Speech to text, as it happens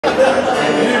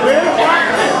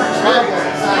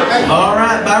All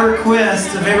right, by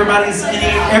request, if everybody's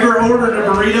ever ordered a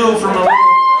burrito from a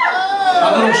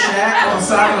little shack on the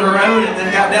side of the road and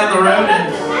then got down the road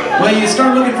and, well, you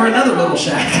start looking for another little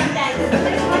shack.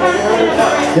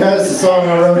 Yeah, it's a song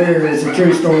I wrote here. It's a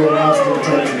true story in Austin,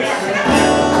 Texas.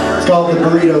 It's called the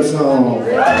Burrito Song.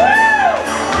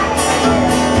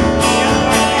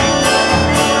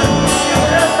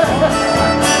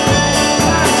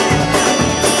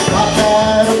 Stop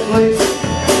at a place,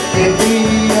 give me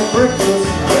a breakfast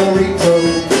burrito.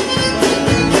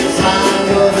 Sign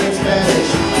was in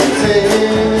Spanish,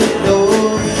 said no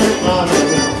hermano.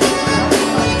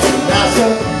 Now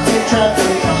stuck in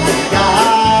traffic,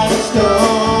 got a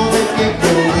stomach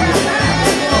gecko.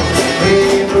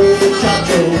 Hey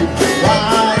muchacho,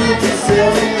 why did you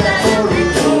sell me that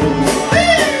burrito?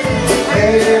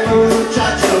 Hey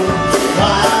muchacho,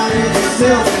 why did you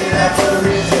sell me that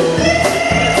burrito?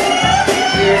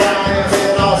 Here I am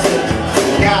in Austin,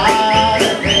 got a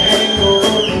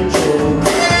hangover control.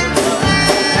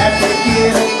 Had to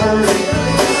get up early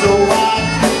so I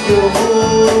could go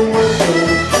work.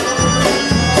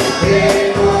 Hey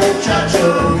muchacho,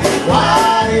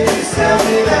 why did you sell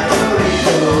me that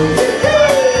burrito?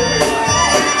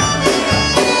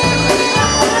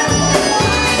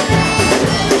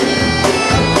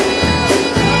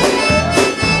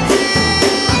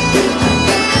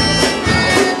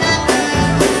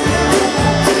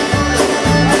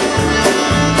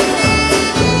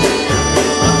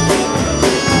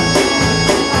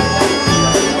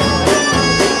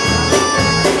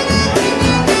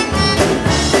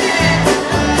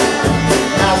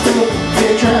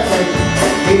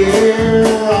 Here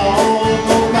on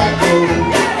the back road,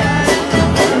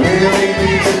 really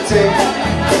need to take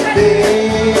a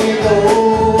big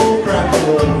old crap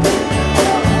load.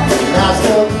 Now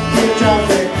stuck in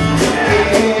traffic,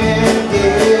 can't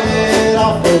get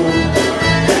off road.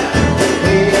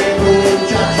 Hey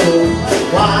muchacho,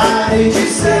 why did you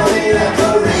sell me that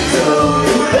burrito?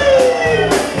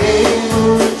 Hey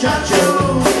muchacho,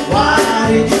 why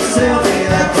did you sell me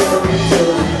that burrito?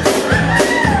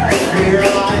 Here I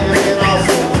am in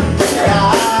Austin,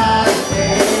 got a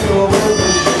hangover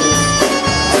burrito.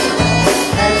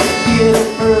 Had to get up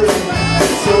early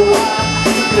so I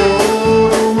could go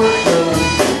to work.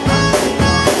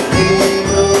 Hey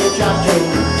muchacho,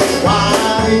 why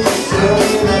did you sell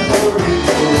me that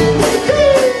burrito?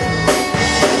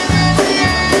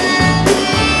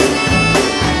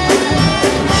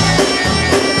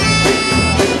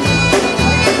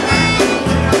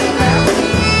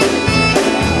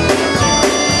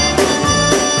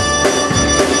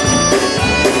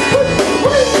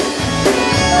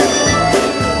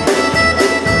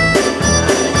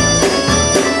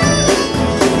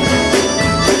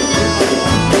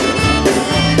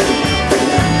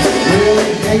 Really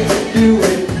hate to do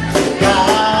it,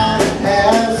 gotta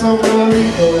have some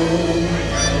burrito.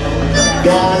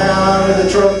 Got out of the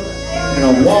truck and I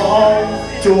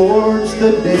walked towards the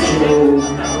ditch road.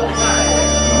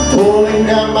 Pulling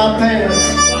down my pants,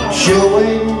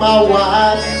 showing my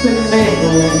wife and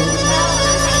neighbor.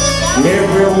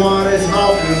 Everyone is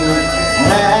honking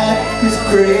at this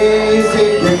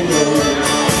crazy gringo.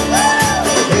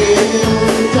 Hey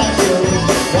muchacho,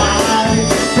 why did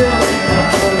you sell me that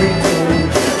burrito?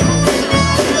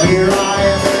 Here I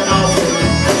am in Austin,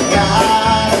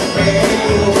 got a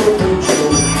hangover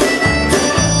control.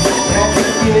 Had to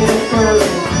get up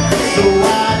early so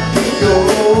I could go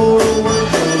to work.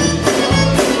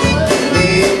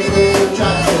 Hey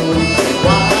muchacho,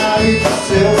 why did you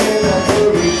sell me that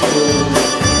burrito?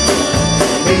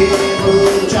 Hey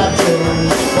muchacho,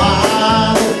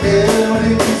 why the hell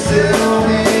did you sell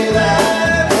me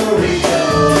that burrito?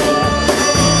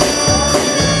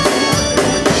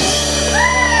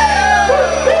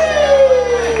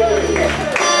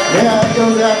 Yeah, it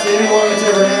goes out to anyone that's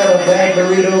ever had a bad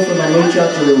burrito from a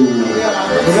muchacho.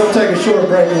 We're going to take a short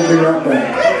break. We'll be right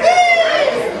back.